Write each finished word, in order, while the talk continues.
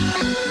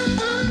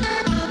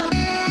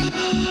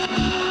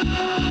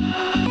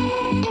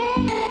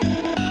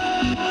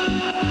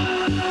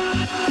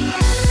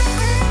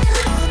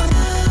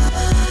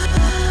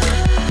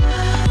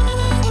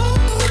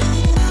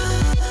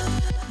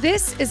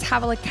is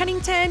Havilah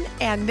Cunnington,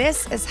 and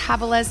this is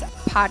Havilah's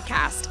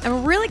podcast.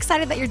 I'm really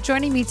excited that you're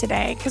joining me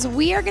today because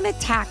we're going to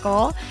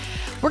tackle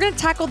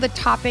the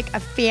topic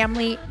of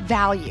family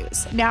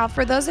values. Now,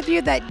 for those of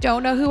you that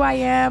don't know who I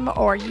am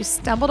or you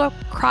stumbled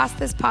across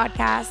this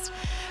podcast,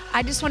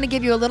 I just want to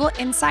give you a little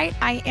insight.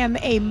 I am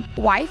a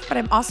wife, but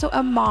I'm also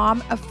a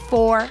mom of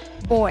 4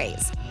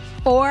 boys,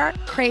 4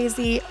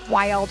 crazy,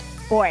 wild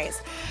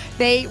boys.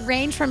 They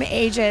range from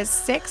ages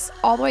 6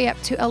 all the way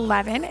up to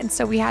 11. And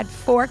so we had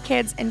 4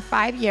 kids in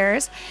 5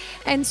 years.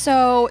 And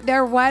so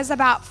there was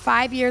about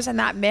 5 years in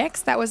that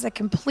mix that was a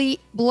complete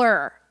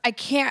blur.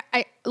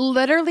 I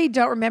literally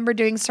don't remember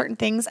doing certain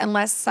things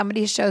unless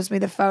somebody shows me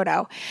the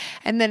photo.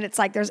 And then it's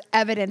like there's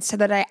evidence to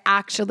that I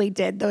actually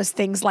did those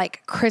things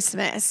like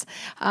Christmas,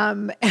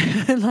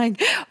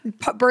 like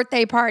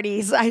birthday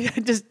parties. I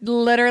just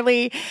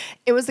literally,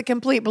 it was a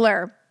complete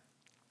blur.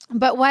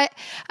 But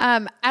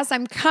as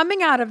I'm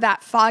coming out of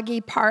that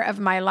foggy part of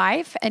my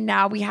life, and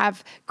now we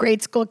have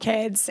grade school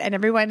kids and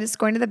everyone is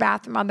going to the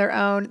bathroom on their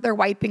own, they're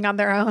wiping on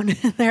their own,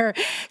 they're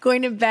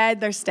going to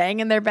bed, they're staying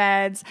in their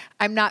beds.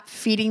 I'm not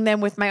feeding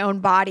them with my own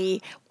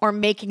body or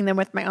making them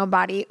with my own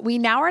body. We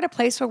now are at a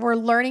place where we're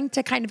learning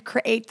to kind of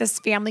create this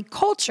family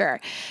culture.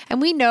 And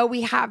we know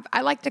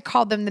I like to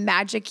call them the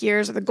magic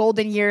years or the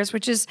golden years,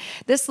 which is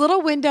this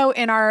little window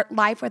in our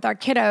life with our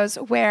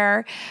kiddos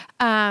where,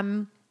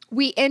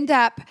 we end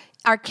up,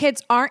 our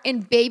kids aren't in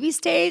baby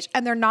stage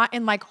and they're not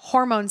in like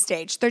hormone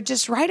stage. They're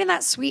just right in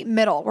that sweet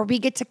middle where we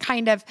get to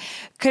kind of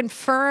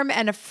confirm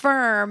and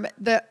affirm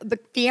the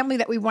family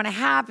that we want to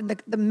have and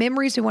the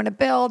memories we want to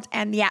build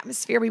and the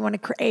atmosphere we want to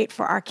create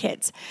for our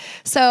kids.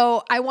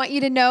 So I want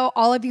you to know,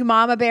 all of you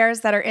mama bears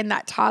that are in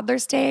that toddler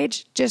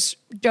stage, just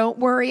don't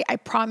worry. I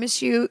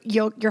promise you,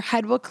 your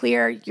head will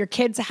clear, your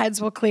kids'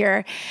 heads will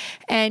clear,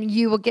 and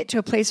you will get to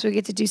a place where you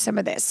get to do some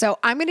of this. So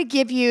I'm going to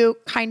give you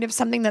kind of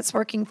something that's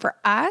working for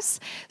us.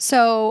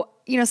 So,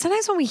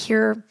 sometimes when we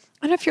hear,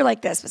 I don't know if you're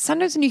like this, but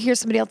sometimes when you hear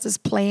somebody else's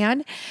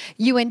plan,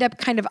 you end up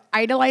kind of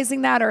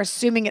idolizing that or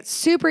assuming it's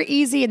super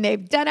easy and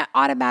they've done it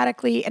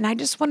automatically. And I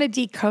just want to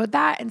decode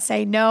that and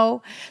say,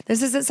 no,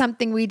 this isn't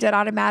something we did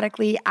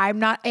automatically. I'm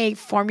not a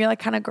formula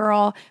kind of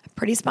girl. I'm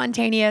pretty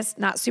spontaneous,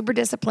 not super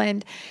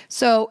disciplined.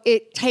 So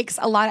it takes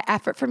a lot of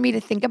effort for me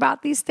to think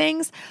about these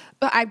things,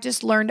 but I've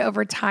just learned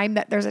over time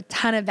that there's a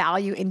ton of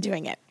value in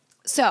doing it.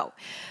 So,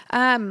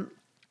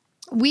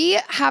 we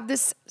have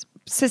this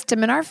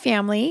system in our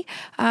family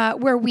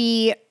where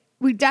we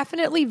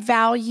definitely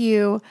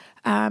value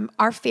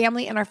our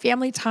family and our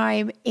family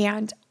time,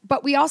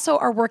 but we also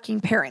are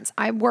working parents.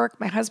 I work,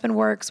 my husband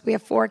works, we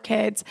have 4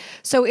 kids,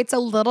 so it's a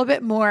little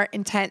bit more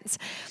intense.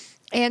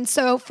 And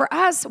so for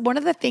us, one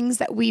of the things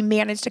that we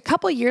managed a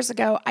couple of years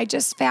ago, I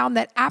just found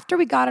that after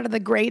we got out of the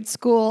grade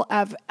school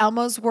of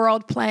Elmo's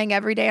World playing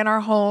every day in our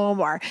home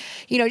or,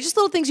 just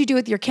little things you do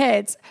with your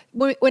kids,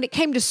 when it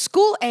came to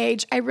school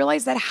age, I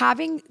realized that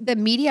having the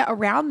media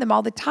around them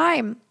all the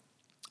time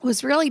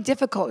was really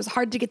difficult. It was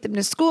hard to get them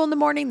to school in the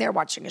morning. They were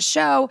watching a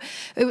show.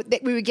 We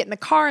would get in the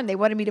car and they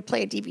wanted me to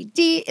play a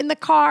DVD in the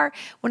car.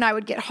 When I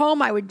would get home,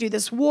 I would do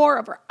this war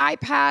over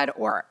iPad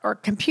or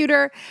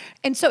computer.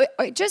 And so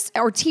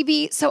or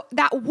TV. So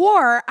that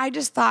war, I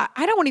just thought,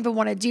 I don't even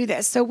want to do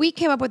this. So we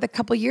came up with a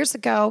couple years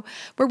ago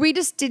where we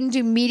just didn't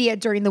do media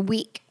during the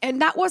week.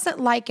 And that wasn't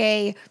like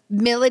a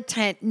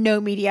militant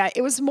no media.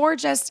 It was more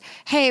just,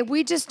 hey,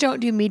 we just don't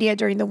do media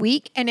during the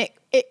week. And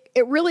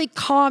it really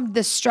calmed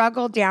the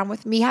struggle down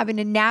with me having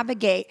to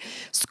navigate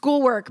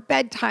schoolwork,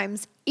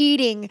 bedtimes,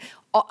 eating,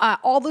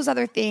 all those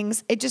other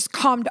things. It just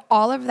calmed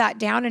all of that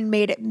down and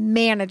made it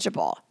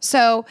manageable.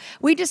 So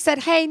we just said,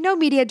 hey, no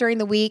media during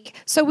the week.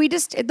 So we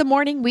just, in the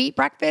morning, we eat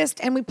breakfast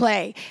and we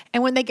play.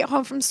 And when they get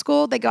home from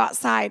school, they go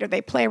outside or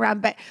they play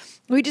around. But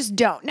we just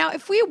don't. Now,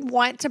 if we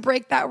want to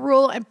break that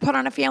rule and put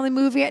on a family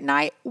movie at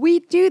night, we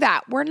do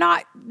that. We're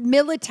not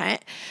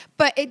militant,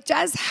 but it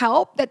does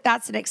help that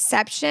that's an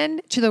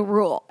exception to the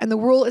rule. And the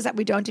rule is that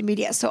we don't do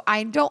media. So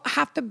I don't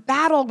have to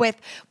battle with,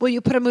 will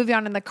you put a movie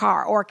on in the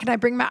car? Or can I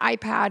bring my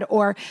iPad?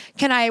 Or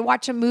can I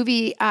watch a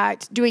movie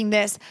doing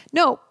this?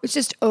 No, it's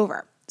just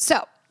over.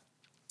 So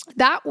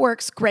that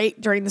works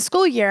great during the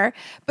school year,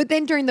 but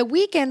then during the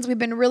weekends, we've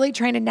been really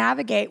trying to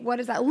navigate what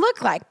does that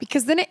look like,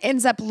 because then it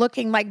ends up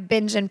looking like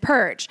binge and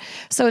purge.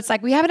 So it's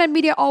like we haven't had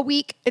media all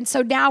week, and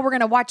so now we're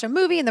going to watch a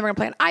movie, and then we're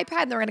going to play an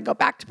iPad, and then we're going to go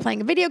back to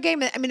playing a video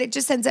game. I mean, it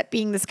just ends up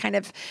being this kind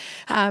of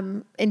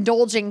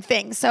indulging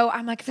thing. So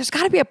I'm like, there's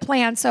got to be a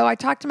plan. So I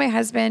talked to my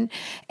husband,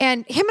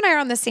 and him and I are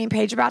on the same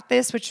page about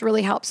this, which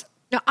really helps.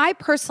 Now, I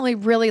personally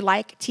really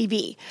like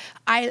TV.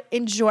 I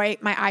enjoy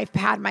my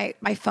iPad,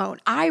 my phone.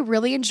 I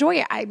really enjoy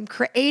it. I'm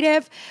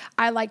creative.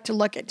 I like to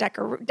look at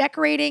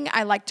decorating.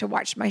 I like to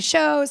watch my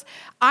shows.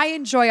 I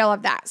enjoy all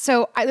of that.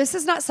 So this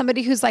is not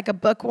somebody who's like a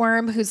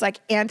bookworm, who's like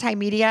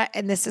anti-media,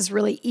 and this is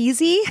really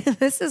easy.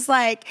 This is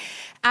like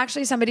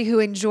actually somebody who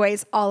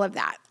enjoys all of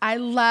that.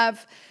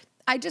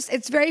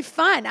 It's very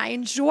fun. I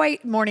enjoy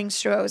morning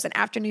shows and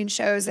afternoon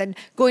shows and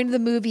going to the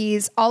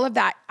movies, all of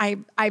that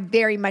I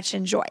very much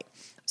enjoy.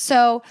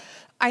 So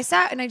I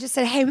sat and I just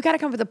said, hey, we got to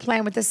come up with a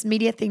plan with this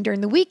media thing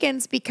during the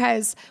weekends,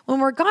 because when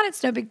we're gone,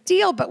 it's no big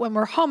deal. But when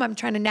we're home, I'm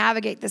trying to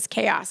navigate this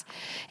chaos.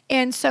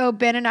 And so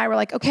Ben and I were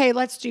like, okay,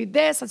 let's do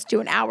this. Let's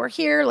do an hour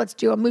here. Let's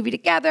do a movie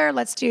together.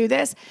 Let's do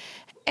this.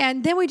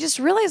 And then we just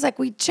realized, like,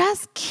 we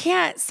just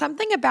can't.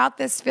 Something about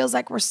this feels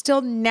like we're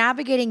still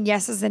navigating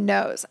yeses and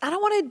nos. I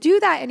don't want to do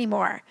that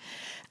anymore.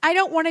 I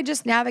don't want to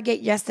just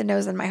navigate yes and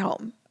no's in my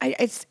home.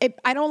 I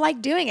don't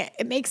like doing it.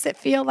 It makes it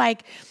feel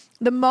like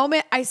the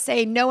moment I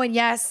say no and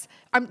yes,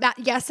 that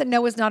yes and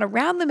no is not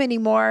around them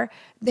anymore,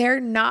 they're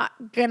not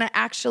going to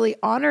actually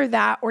honor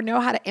that or know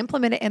how to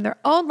implement it in their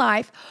own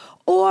life.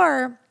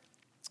 Or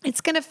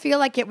it's going to feel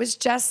like it was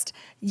just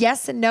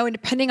yes and no, and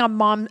depending on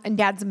mom and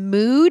dad's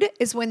mood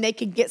is when they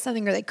could get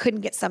something or they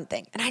couldn't get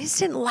something. And I just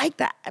didn't like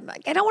that. I'm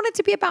like, I don't want it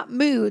to be about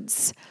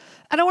moods.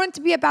 I don't want it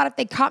to be about if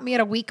they caught me at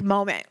a weak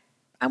moment.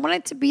 I want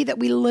it to be that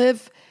we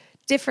live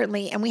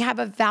differently and we have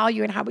a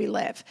value in how we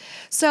live.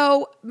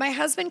 So my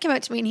husband came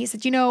up to me and he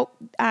said,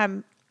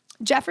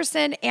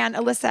 Jefferson and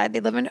Alyssa,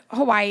 they live in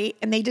Hawaii,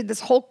 and they did this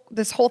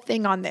whole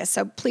thing on this.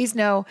 So please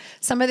know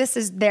some of this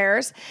is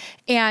theirs.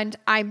 And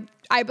I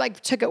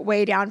like took it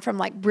way down from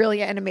like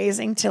brilliant and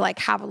amazing to like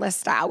have a list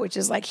style, which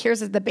is like,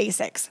 here's the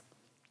basics.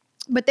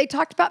 But they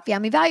talked about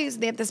family values.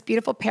 They have this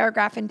beautiful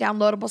paragraph and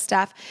downloadable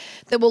stuff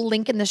that we'll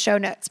link in the show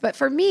notes. But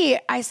for me,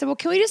 I said, well,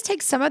 can we just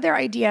take some of their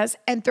ideas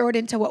and throw it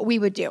into what we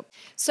would do?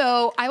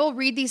 So I will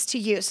read these to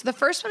you. So the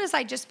first one is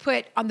I just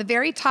put on the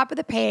very top of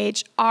the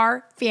page,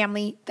 our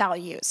family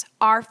values.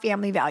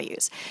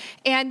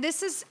 And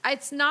this is,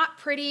 it's not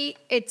pretty.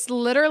 It's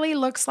literally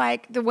looks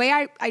like, the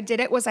way I did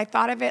it was I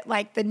thought of it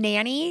like the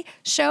nanny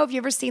show. Have you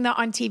ever seen that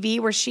on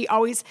TV where she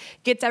always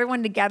gets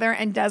everyone together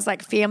and does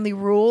like family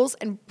rules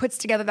and puts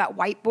together that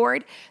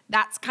whiteboard?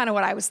 That's kind of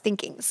what I was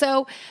thinking.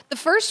 So the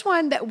first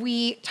one that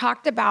we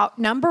talked about,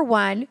 number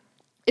one,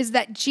 is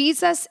that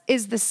Jesus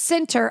is the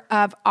center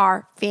of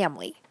our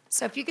family.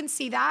 So if you can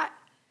see that,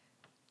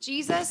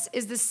 Jesus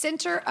is the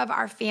center of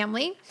our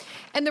family.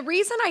 And the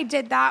reason I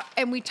did that,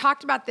 and we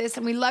talked about this,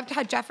 and we loved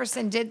how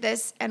Jefferson did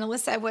this, and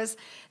Alyssa, was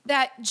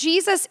that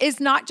Jesus is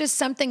not just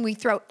something we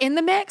throw in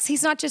the mix.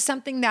 He's not just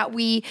something that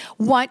we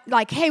want,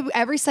 like, hey,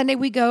 every Sunday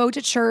we go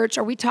to church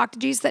or we talk to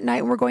Jesus at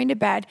night when we're going to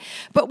bed.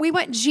 But we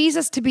want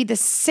Jesus to be the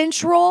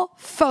central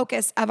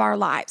focus of our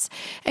lives.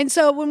 And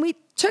so when we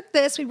took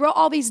this, we wrote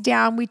all these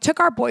down. We took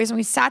our boys and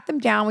we sat them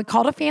down. We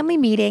called a family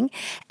meeting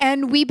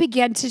and we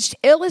began to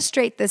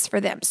illustrate this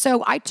for them.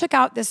 So I took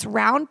out this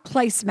round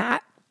placemat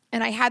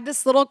and I had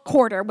this little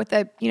quarter with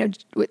a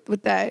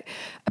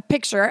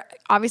picture.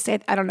 Obviously,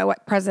 I don't know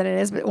what president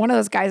it is, but one of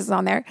those guys is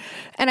on there.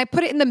 And I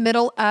put it in the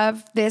middle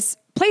of this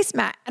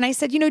placemat. And I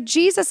said,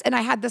 Jesus, and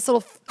I had this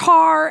little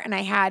car and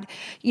I had,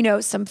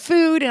 some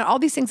food and all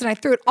these things. And I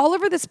threw it all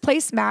over this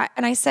placemat.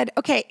 And I said,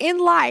 okay, in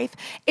life,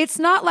 it's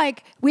not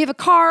like we have a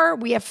car,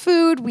 we have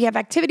food, we have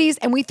activities,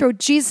 and we throw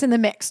Jesus in the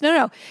mix.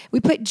 No. We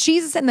put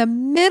Jesus in the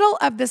middle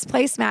of this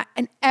placemat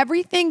and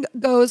everything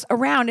goes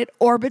around. It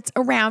orbits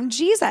around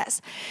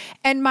Jesus.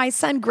 And my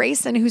son,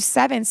 Grayson, who's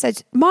 7,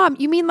 said, Mom,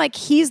 you mean like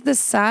he's the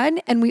sun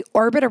and we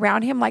orbit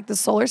around him like the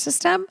solar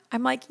system?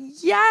 I'm like,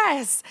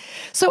 yes.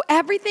 So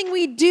everything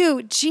we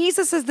do,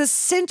 Jesus is the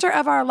center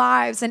of our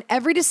lives, and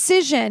every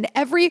decision,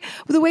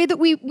 the way that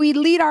we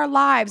lead our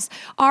lives,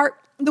 our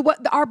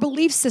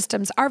belief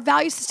systems, our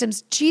value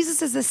systems,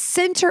 Jesus is the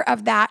center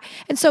of that.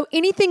 And so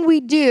anything we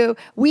do,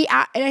 and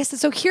I said,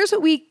 so here's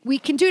what we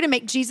can do to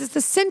make Jesus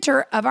the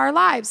center of our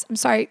lives. I'm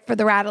sorry for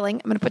the rattling.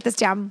 I'm going to put this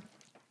down.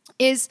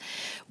 Is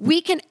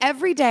we can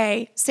every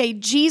day say,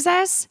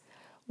 Jesus,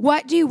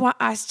 what do you want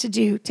us to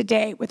do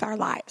today with our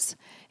lives?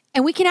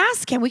 And we can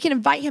ask him, we can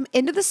invite him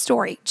into the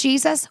story.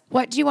 Jesus,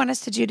 what do you want us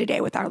to do today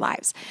with our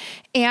lives?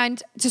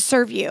 And to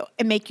serve you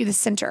and make you the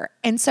center.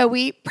 And so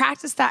we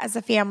practice that as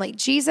a family.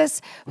 Jesus,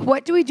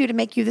 what do we do to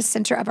make you the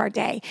center of our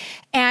day?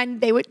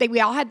 And we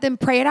all had them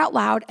pray it out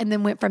loud and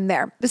then went from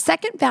there. The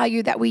second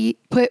value that we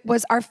put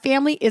was our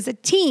family is a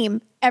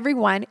team.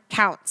 Everyone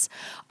counts.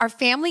 Our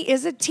family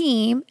is a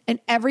team and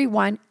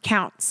everyone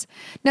counts.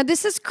 Now,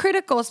 this is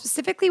critical,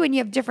 specifically when you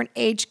have different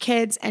age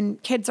kids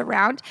and kids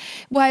around,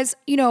 I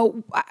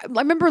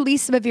remember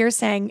Lisa Bevere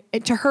saying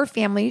to her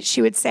family,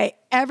 she would say,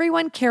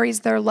 everyone carries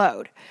their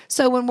load.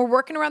 So when we're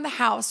working around the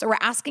house or we're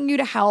asking you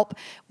to help,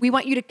 we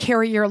want you to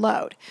carry your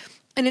load.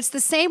 And it's the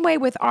same way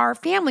with our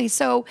family.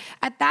 So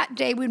at that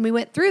day when we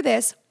went through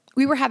this,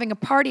 we were having a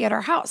party at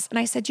our house. And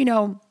I said,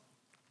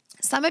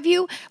 some of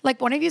you, like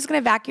one of you is going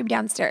to vacuum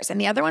downstairs and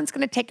the other one's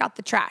going to take out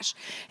the trash.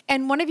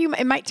 And one of you,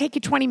 it might take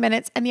you 20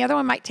 minutes and the other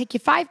one might take you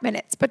 5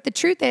 minutes. But the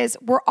truth is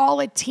we're all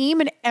a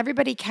team and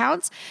everybody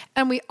counts.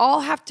 And we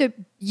all have to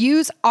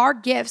use our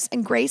gifts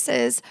and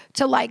graces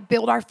to like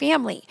build our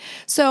family.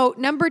 So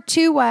number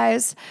 2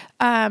 was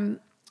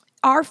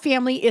our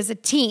family is a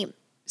team.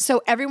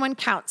 So everyone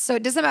counts. So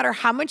it doesn't matter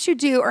how much you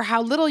do or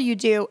how little you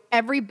do,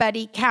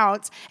 everybody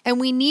counts and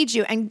we need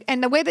you.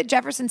 And the way that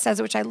Jefferson says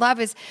it, which I love,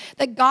 is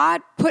that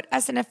God put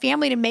us in a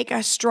family to make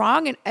us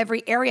strong in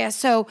every area.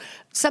 So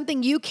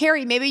something you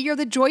carry. Maybe you're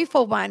the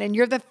joyful one and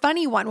you're the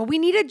funny one. Well, we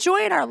needed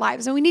joy in our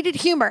lives and we needed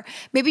humor.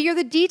 Maybe you're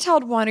the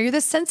detailed one or you're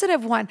the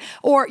sensitive one,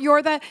 or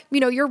you're the,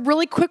 you're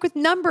really quick with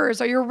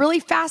numbers or you're really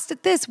fast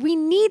at this. We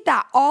need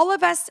that. All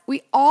of us,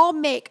 we all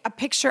make a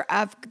picture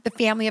of the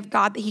family of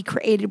God that he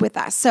created with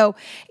us. So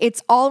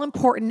it's all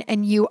important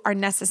and you are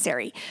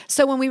necessary.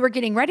 So when we were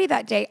getting ready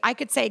that day, I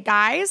could say,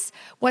 guys,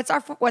 what's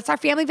our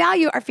family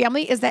value? Our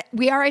family is that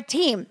we are a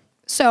team.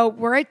 So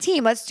we're a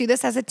team. Let's do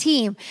this as a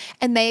team.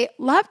 And they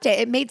loved it.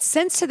 It made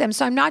sense to them.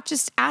 So I'm not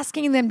just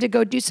asking them to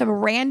go do some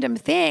random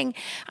thing.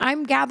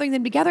 I'm gathering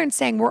them together and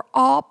saying, we're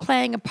all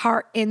playing a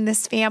part in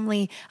this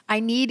family.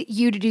 I need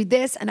you to do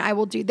this and I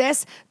will do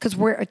this because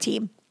we're a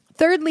team.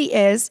 Thirdly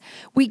is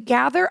we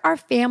gather our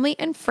family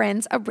and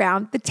friends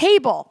around the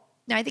table.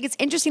 Now, I think it's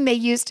interesting they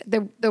used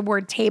the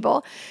word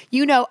table.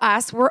 You know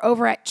us, we're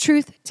over at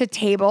Truth to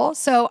Table.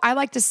 So I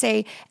like to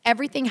say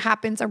everything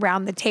happens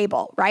around the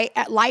table, right?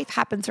 Life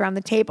happens around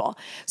the table.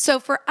 So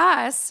for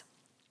us,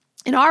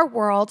 in our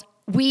world,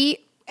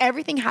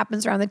 everything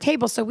happens around the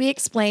table. So we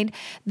explained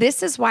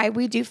this is why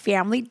we do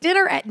family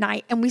dinner at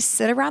night and we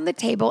sit around the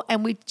table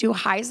and we do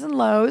highs and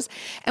lows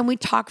and we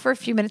talk for a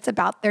few minutes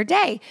about their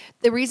day.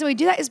 The reason we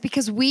do that is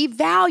because we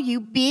value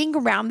being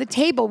around the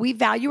table. We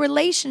value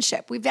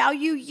relationship. We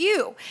value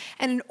you.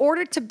 And in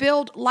order to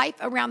build life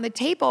around the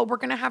table, we're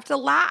going to have to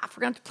laugh.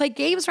 We're going to have to play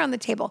games around the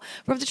table.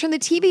 We're going to have to turn the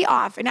TV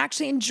off and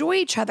actually enjoy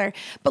each other.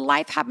 But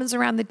life happens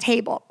around the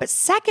table. But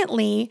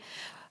secondly,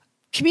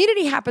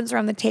 community happens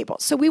around the table.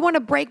 So we want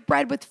to break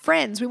bread with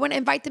friends. We want to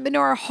invite them into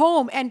our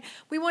home and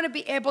we want to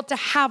be able to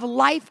have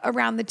life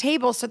around the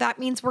table. So that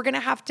means we're going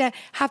to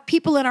have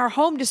people in our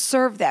home to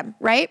serve them,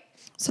 right?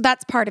 So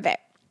that's part of it.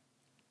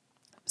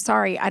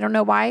 Sorry, I don't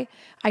know why.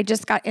 I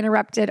just got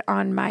interrupted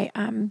on my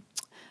phone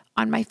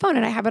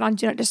and I have it on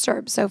Do Not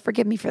Disturb. So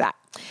forgive me for that.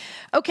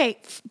 Okay.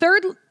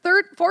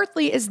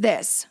 Fourthly is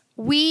this.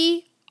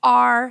 We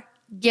are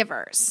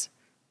givers.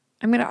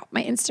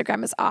 My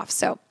Instagram is off.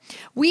 So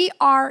we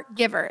are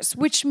givers,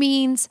 which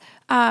means,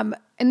 and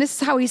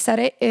this is how he said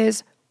it,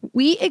 is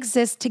we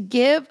exist to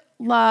give,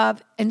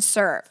 love, and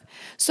serve.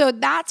 So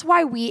that's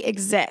why we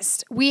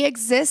exist. We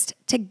exist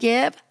to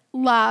give,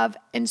 love,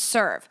 and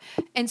serve.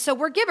 And so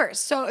we're givers.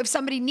 So if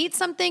somebody needs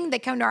something, they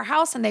come to our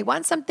house and they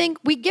want something,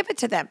 we give it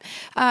to them.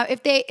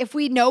 If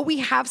we know we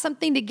have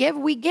something to give,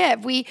 we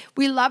give. We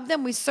love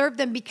them, we serve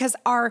them because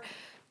our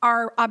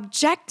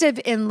objective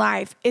in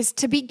life is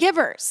to be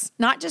givers,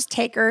 not just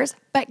takers,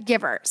 but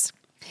givers.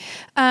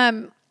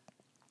 And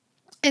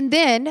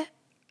then,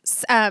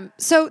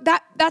 so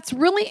that's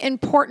really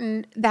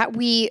important that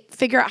we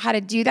figure out how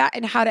to do that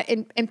and how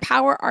to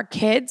empower our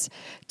kids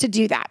to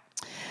do that.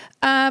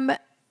 And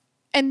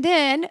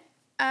then,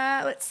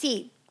 let's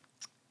see.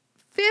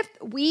 Fifth,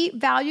 we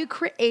value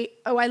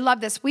I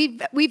love this. We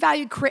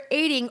value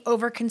creating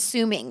over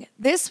consuming.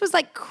 This was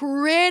like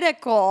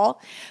critical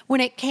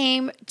when it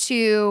came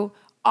to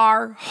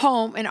our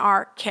home and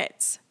our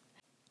kids.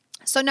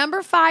 So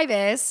number 5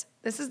 this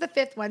is the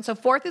 5th one. So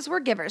 4th is we're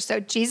givers.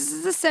 So Jesus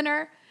is the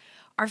center.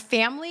 Our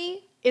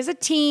family is a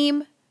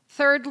team.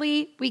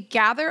 Thirdly, we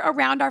gather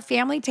around our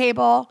family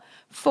table.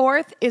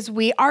 4th is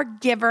we are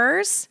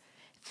givers.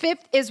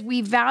 5th is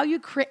we value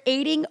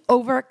creating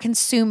over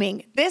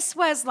consuming. This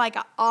was like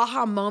an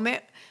aha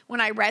moment when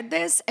I read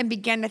this and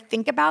began to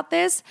think about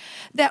this,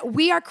 that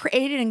we are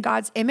created in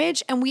God's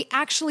image and we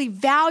actually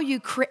value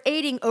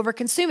creating over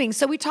consuming.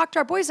 So we talked to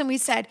our boys and we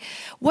said,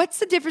 what's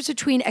the difference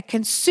between a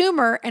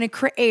consumer and a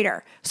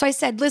creator? So I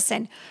said,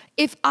 listen,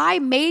 if I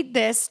made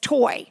this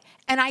toy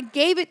and I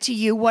gave it to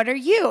you, what are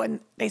you? And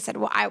they said,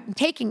 well, I'm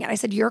taking it. I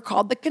said, you're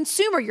called the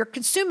consumer. You're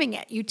consuming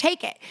it. You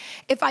take it.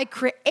 If I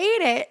create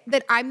it,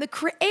 then I'm the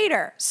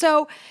creator.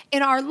 So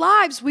in our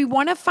lives, we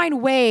want to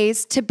find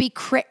ways to be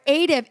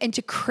creative and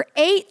to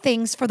create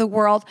things for the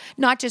world,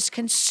 not just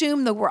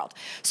consume the world.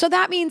 So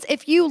that means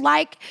if you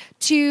like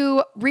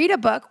to read a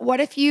book,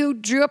 what if you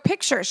drew a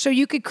picture so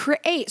you could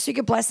create, so you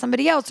could bless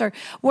somebody else? Or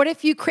what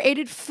if you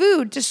created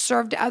food to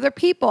serve to other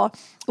people?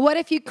 What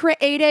if you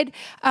created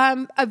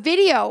a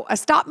video, a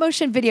stop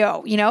motion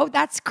video?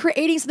 That's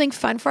creating something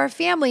fun for our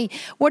family.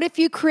 What if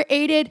you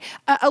created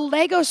a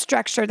Lego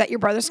structure that your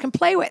brothers can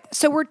play with?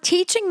 So we're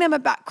teaching them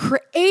about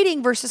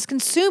creating versus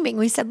consuming.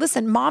 We said,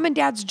 listen, mom and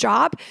dad's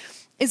job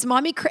is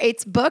mommy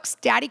creates books,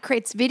 daddy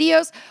creates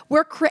videos.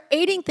 We're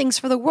creating things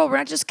for the world. We're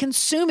not just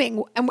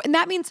consuming. And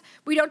that means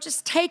we don't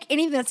just take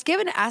anything that's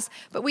given to us,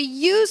 but we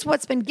use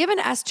what's been given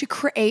to us to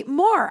create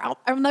more.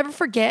 I'll never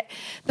forget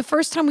the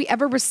first time we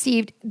ever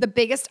received the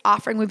biggest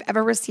offering we've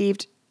ever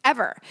received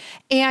ever.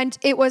 And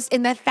it was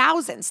in the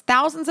thousands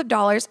of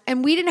dollars.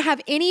 And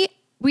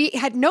we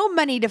had no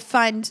money to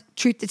fund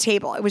Truth to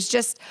Table. It was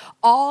just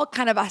all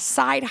kind of a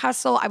side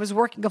hustle. I was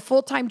working a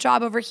full-time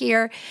job over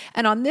here.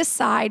 And on this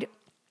side,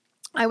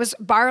 I was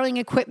borrowing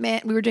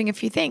equipment. We were doing a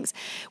few things.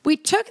 We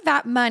took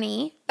that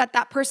money,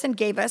 that person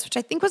gave us, which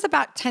I think was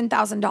about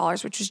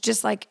 $10,000, which was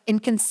just like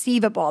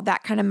inconceivable,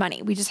 that kind of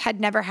money. We just had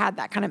never had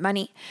that kind of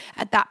money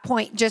at that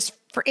point, just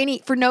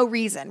for no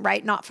reason,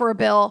 right? Not for a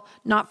bill,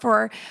 not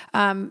for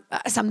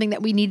something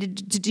that we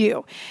needed to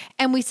do.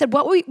 And we said,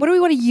 what do we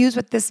want to use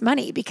with this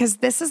money? Because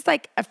this is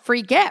like a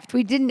free gift.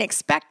 We didn't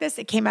expect this.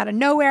 It came out of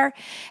nowhere.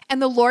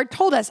 And the Lord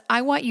told us,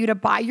 I want you to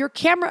buy your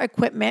camera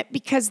equipment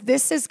because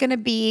this is going to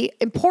be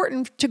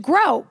important to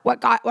grow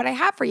what I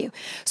have for you.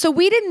 So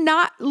we did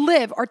not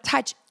live or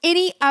touch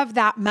any of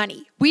that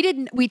money.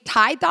 We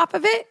tithed off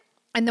of it.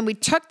 And then we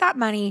took that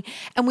money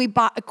and we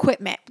bought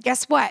equipment.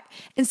 Guess what?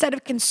 Instead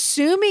of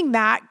consuming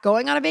that,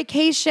 going on a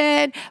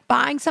vacation,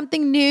 buying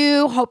something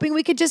new, hoping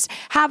we could just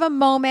have a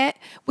moment,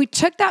 we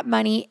took that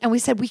money and we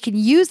said we can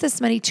use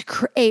this money to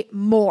create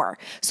more.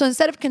 So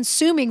instead of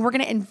consuming, we're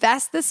going to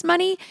invest this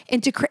money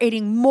into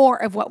creating more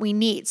of what we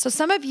need. So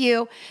some of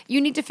you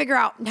need to figure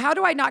out, how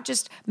do I not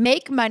just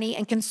make money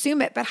and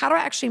consume it, but how do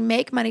I actually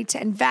make money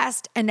to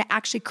invest and to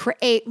actually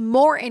create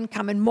more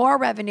income and more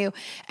revenue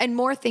and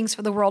more things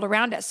for the world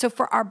around us? So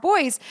for our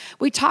boys,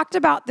 we talked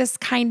about this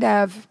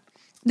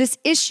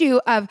issue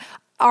of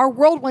our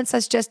world wants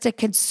us just to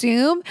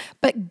consume,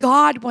 but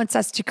God wants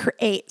us to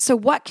create. So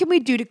what can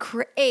we do to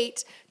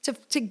create,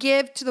 to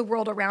give to the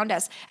world around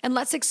us? And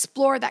let's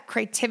explore that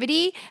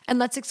creativity and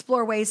let's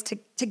explore ways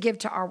to give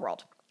to our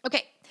world.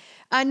 Okay,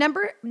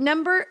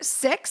 number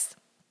 6,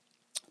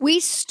 we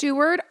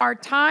steward our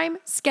time,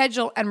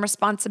 schedule, and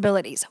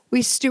responsibilities.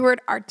 We steward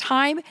our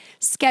time,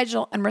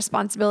 schedule, and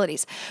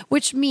responsibilities,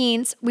 which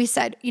means we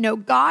said,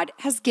 God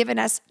has given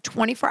us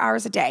 24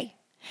 hours a day.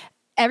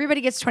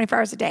 Everybody gets 24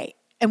 hours a day.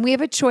 And we have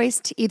a choice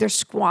to either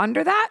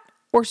squander that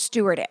or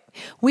steward it.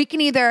 We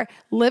can either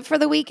live for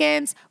the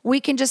weekends. We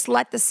can just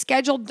let the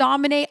schedule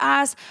dominate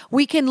us.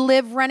 We can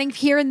live running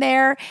here and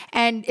there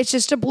and it's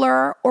just a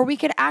blur. Or we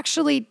could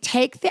actually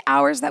take the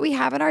hours that we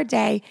have in our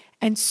day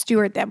and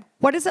steward them.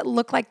 What does it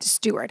look like to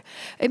steward?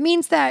 It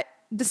means that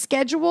the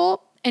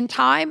schedule and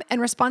time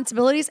and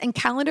responsibilities and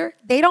calendar,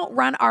 they don't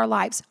run our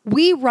lives.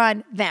 We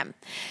run them.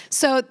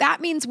 So that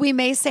means we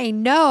may say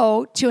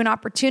no to an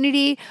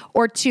opportunity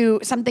or to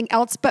something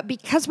else, but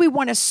because we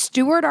want to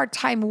steward our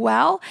time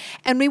well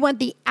and we want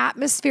the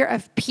atmosphere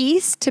of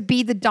peace to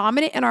be the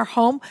dominant in our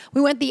home,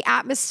 we want the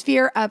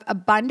atmosphere of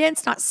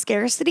abundance, not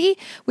scarcity.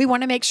 We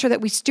want to make sure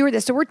that we steward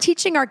this. So we're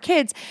teaching our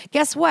kids,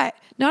 guess what?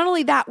 Not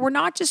only that, we're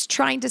not just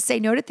trying to say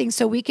no to things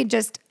so we can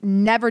just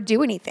never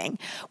do anything.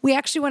 We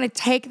actually want to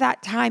take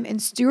that time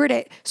and steward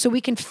it so we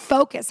can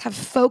have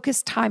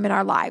focused time in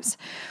our lives.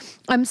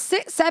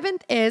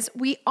 7th is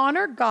we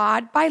honor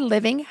God by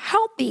living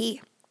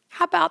healthy.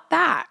 How about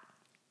that?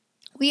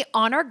 We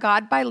honor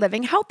God by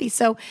living healthy.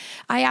 So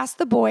I asked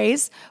the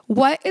boys,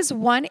 what is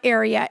one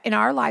area in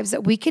our lives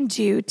that we can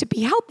do to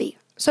be healthy?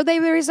 So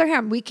they raise their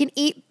hand. We can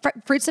eat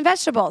fruits and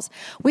vegetables.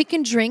 We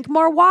can drink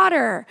more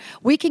water.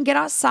 We can get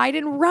outside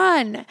and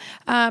run.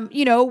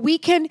 We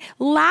can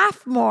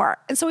laugh more.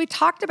 And so we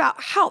talked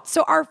about health.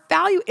 So our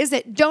value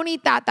isn't don't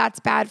eat that, that's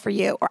bad for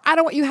you. Or I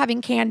don't want you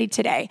having candy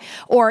today.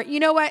 Or you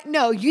know what?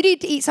 No, you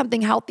need to eat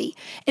something healthy.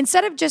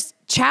 Instead of just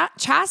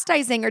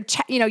chastising or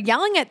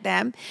yelling at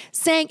them,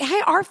 saying,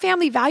 hey, our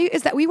family value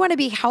is that we want to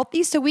be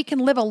healthy so we can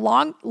live a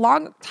long,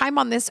 long time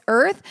on this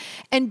earth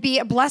and be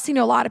a blessing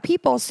to a lot of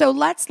people. So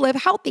let's live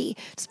healthy.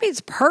 It doesn't mean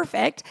it's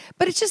perfect,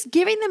 but it's just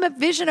giving them a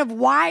vision of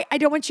why I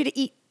don't want you to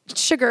eat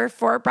sugar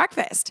for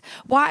breakfast,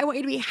 why I want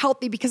you to be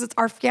healthy, because it's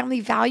our family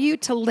value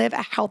to live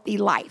a healthy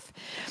life.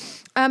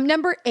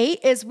 Number 8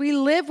 is we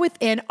live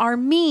within our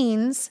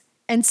means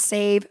and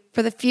save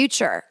for the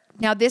future.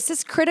 Now, this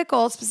is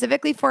critical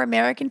specifically for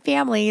American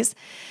families.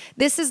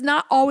 This is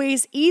not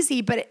always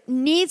easy, but it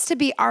needs to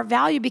be our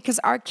value because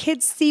our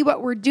kids see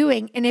what we're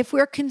doing. And if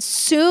we're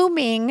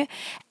consuming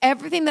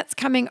everything that's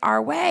coming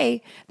our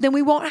way, then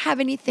we won't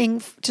have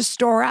anything to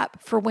store up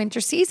for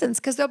winter seasons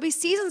because there'll be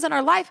seasons in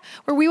our life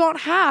where we won't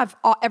have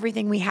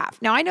everything we have.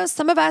 Now, I know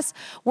some of us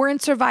were in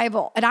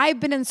survival, and I've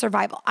been in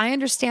survival. I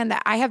understand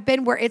that. I have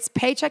been where it's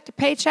paycheck to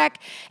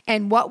paycheck,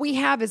 and what we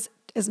have is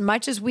as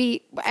much as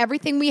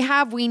everything we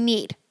have, we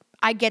need.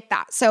 I get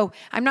that. So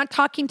I'm not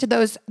talking to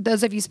those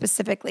of you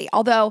specifically.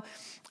 Although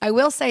I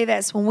will say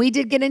this, when we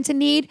did get into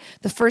need,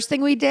 the first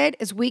thing we did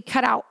is we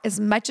cut out as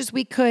much as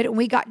we could and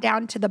we got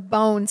down to the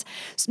bones,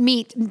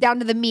 down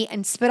to the meat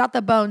and spit out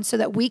the bones so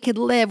that we could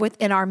live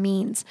within our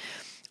means.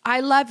 I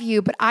love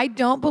you, but I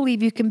don't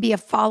believe you can be a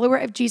follower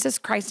of Jesus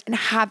Christ and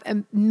have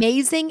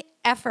amazing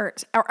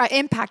effort or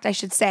impact, I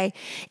should say,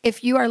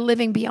 if you are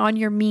living beyond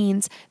your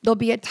means. There'll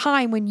be a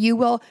time when you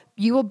will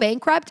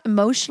bankrupt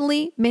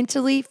emotionally,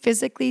 mentally,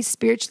 physically,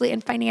 spiritually,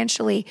 and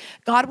financially.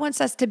 God wants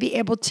us to be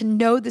able to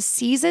know the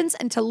seasons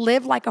and to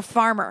live like a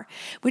farmer,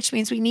 which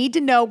means we need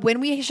to know when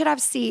we should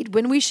have seed,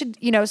 when we should,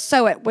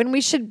 sow it, when we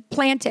should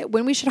plant it,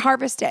 when we should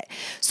harvest it.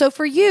 So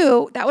for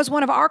you, that was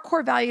one of our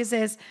core values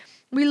is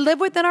we live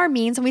within our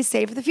means and we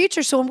save for the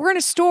future. So when we're in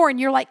a store and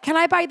you're like, can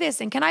I buy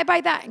this? And can I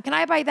buy that? And can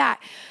I buy that?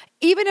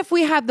 Even if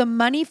we have the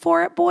money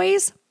for it,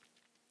 boys,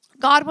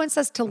 God wants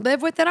us to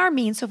live within our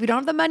means. So if we don't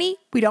have the money,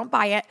 we don't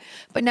buy it.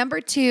 But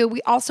number two,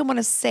 we also want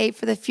to save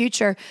for the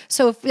future.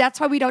 So if that's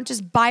why we don't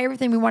just buy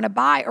everything we want to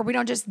buy, or we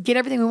don't just get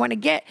everything we want to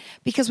get,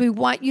 because we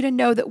want you to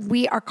know that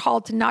we are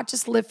called to not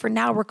just live for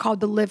now, we're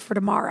called to live for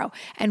tomorrow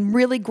and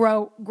really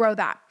grow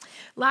that.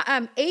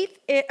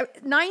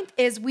 Ninth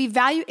is we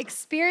value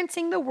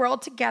experiencing the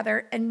world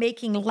together and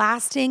making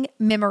lasting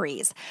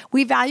memories.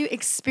 We value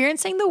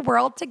experiencing the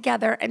world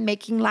together and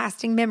making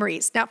lasting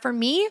memories. Now for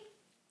me,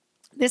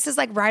 this is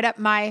like right up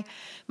my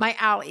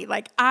alley.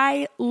 Like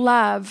I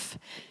love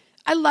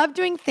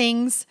doing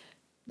things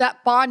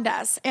that bond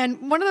us.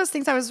 And one of those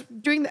things I was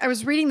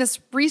reading this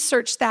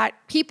research that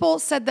people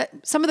said that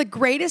some of the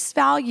greatest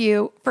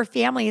value for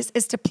families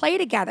is to play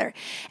together.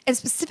 And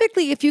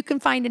specifically, if you can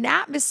find an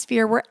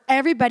atmosphere where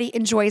everybody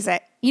enjoys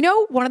it. You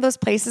know, one of those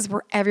places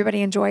where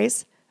everybody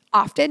enjoys,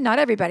 often, not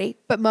everybody,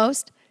 but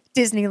most,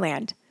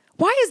 Disneyland.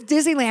 Why is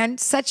Disneyland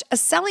such a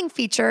selling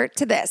feature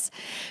to this?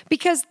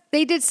 Because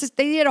they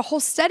did a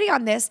whole study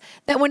on this,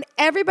 that when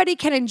everybody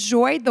can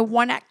enjoy the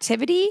one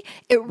activity,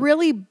 it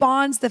really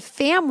bonds the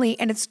family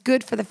and it's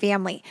good for the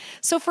family.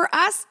 So for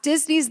us,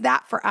 Disney's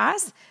that for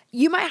us.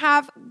 You might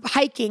have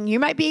hiking, you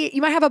might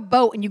have a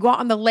boat and you go out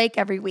on the lake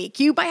every week.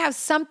 You might have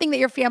something that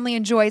your family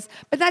enjoys,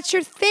 but that's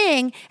your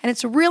thing. And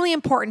it's really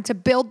important to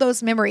build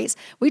those memories.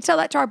 We tell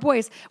that to our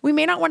boys. We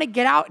may not want to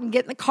get out and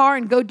get in the car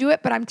and go do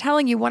it, but I'm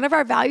telling you, one of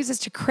our values is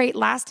to create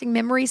lasting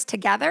memories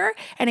together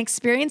and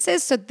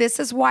experiences. So this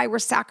is why we're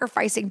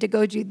sacrificing to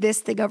go do this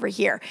thing over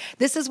here.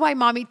 This is why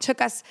mommy took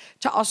us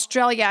to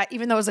Australia,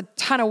 even though it was a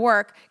ton of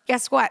work.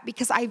 Guess what?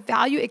 Because I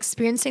value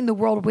experiencing the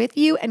world with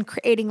you and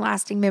creating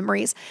lasting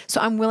memories.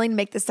 So I'm willing to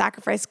make the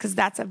sacrifice because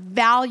that's a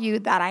value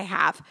that I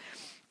have.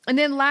 And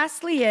then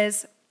lastly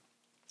is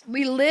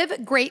we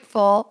live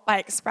grateful by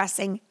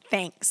expressing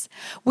thanks.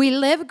 We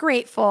live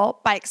grateful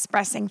by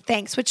expressing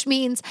thanks, which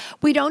means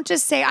we don't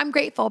just say, I'm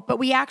grateful, but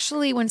we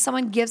actually, when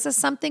someone gives us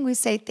something, we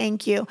say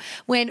thank you.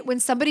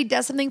 When somebody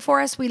does something for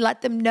us, we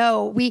let them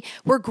know.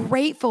 We're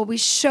grateful. We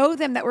show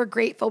them that we're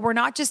grateful. We're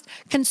not just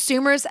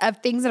consumers of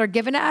things that are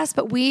given to us,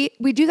 but we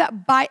do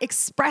that by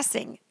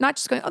expressing, not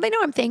just going, oh, they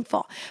know I'm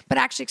thankful, but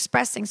actually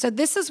expressing. So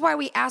this is why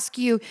we ask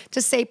you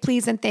to say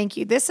please and thank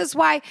you. This is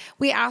why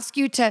we ask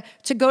you to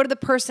go to the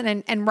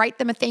person and write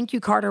them a thank you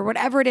card or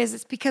whatever it is.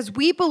 It's because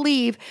we believe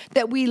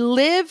that we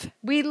live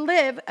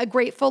a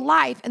grateful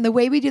life. And the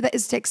way we do that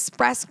is to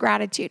express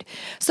gratitude.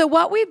 So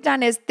what we've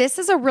done is, this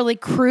is a really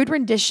crude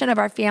rendition of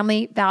our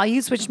family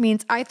values, which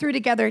means I threw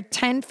together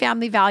 10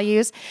 family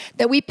values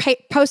that we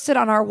posted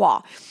on our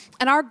wall.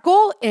 And our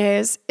goal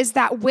is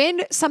that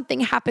when something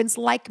happens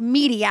like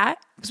media,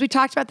 because we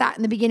talked about that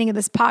in the beginning of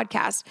this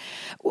podcast,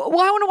 well,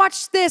 I want to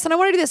watch this and I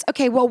want to do this.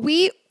 Okay, well,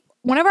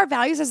 one of our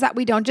values is that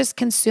we don't just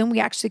consume, we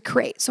actually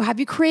create. So have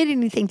you created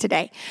anything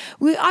today?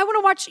 I want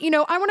to watch,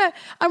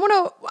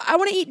 I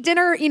want to eat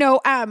dinner,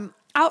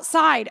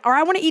 outside, or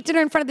I want to eat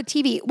dinner in front of the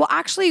TV. Well,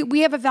 actually, we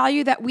have a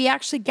value that we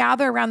actually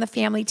gather around the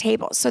family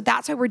table. So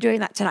that's why we're doing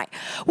that tonight.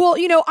 Well,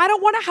 I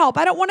don't want to help.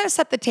 I don't want to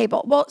set the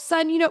table. Well,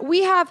 son,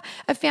 we have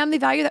a family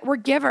value that we're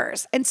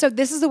givers. And so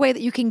this is the way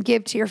that you can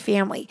give to your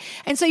family.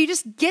 And so you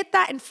just get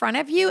that in front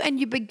of you and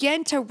you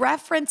begin to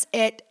reference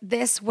it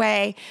this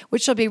way,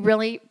 which will be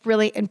really,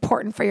 really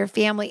important for your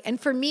family.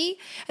 And for me,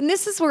 and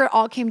this is where it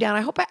all came down.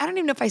 I don't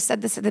even know if I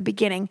said this at the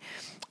beginning,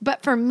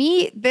 but for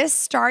me, this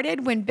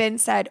started when Ben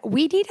said,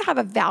 we need to have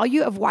a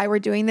value of why we're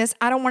doing this.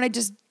 I don't want to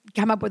just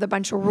come up with a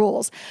bunch of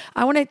rules.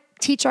 I want to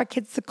teach our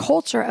kids the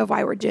culture of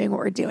why we're doing what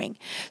we're doing.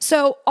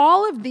 So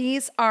all of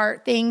these are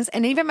things,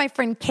 and even my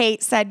friend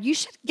Kate said, you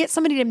should get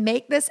somebody to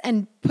make this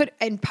and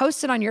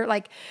post it on your,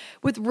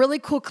 with really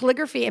cool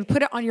calligraphy and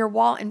put it on your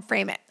wall and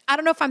frame it. I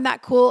don't know if I'm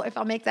that cool, if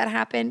I'll make that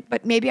happen,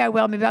 but maybe I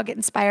will. Maybe I'll get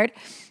inspired.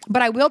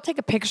 But I will take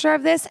a picture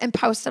of this and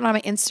post it on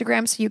my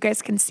Instagram so you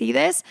guys can see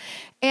this.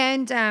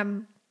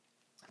 And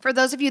for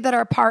those of you that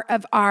are a part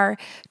of our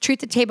Truth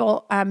to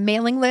Table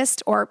mailing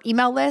list or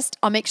email list,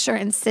 I'll make sure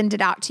and send it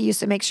out to you.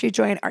 So make sure you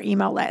join our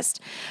email list.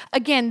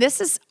 Again,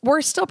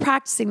 we're still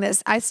practicing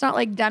this. It's not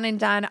like done and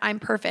done. I'm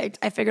perfect.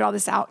 I figured all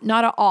this out.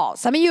 Not at all.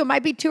 Some of you, it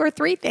might be 2 or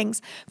 3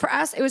 things. For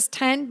us, it was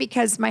 10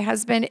 because my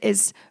husband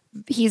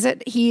he's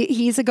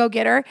a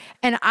go-getter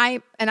and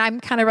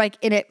I'm kind of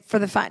in it for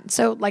the fun.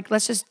 So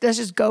let's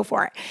just go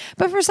for it.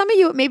 But for some of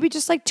you, it may be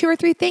just 2 or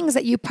 3 things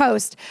that you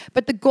post,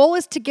 but the goal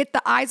is to get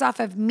the eyes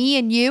off of me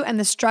and you and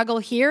the struggle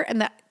here.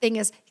 And the thing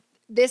is,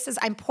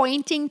 I'm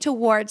pointing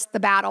towards the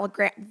battle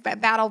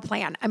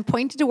plan. I'm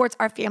pointing towards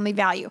our family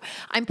value.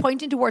 I'm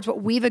pointing towards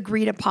what we've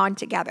agreed upon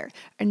together.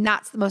 And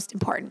that's the most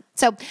important.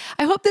 So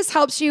I hope this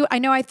helps you. I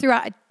know I threw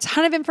out a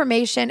ton of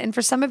information. And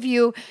for some of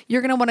you,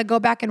 you're going to want to go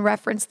back and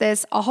reference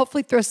this. I'll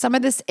hopefully throw some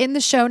of this in the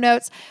show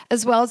notes,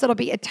 as well as it'll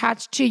be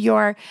attached to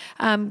your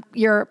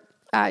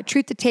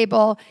Truth to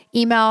Table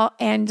email.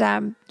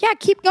 And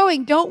keep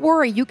going. Don't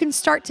worry. You can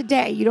start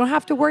today. You don't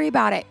have to worry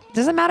about it. It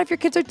doesn't matter if your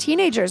kids are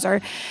teenagers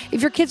or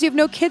if you have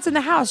no kids in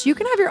the house. You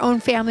can have your own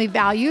family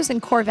values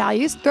and core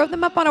values. Throw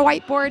them up on a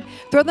whiteboard.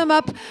 Throw them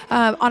up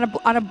on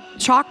a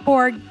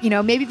chalkboard,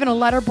 maybe even a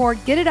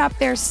letterboard. Get it up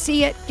there.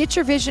 See it. Get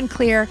your vision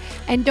clear.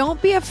 And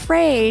don't be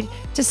afraid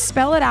to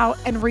spell it out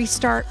and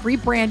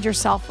rebrand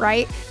yourself,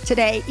 right?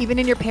 Today, even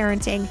in your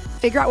parenting,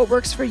 figure out what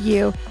works for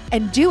you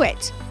and do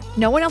it.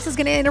 No one else is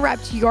going to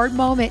interrupt your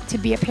moment to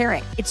be a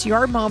parent. It's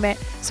your moment.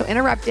 So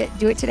interrupt it.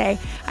 Do it today.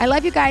 I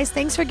love you guys.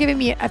 Thanks for giving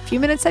me a few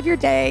minutes of your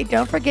day.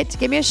 Don't forget to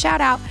give me a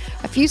shout out,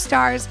 a few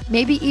stars,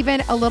 maybe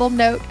even a little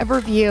note of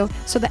review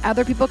so that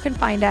other people can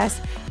find us.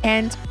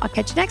 And I'll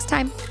catch you next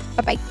time.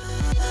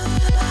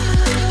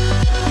 Bye-bye.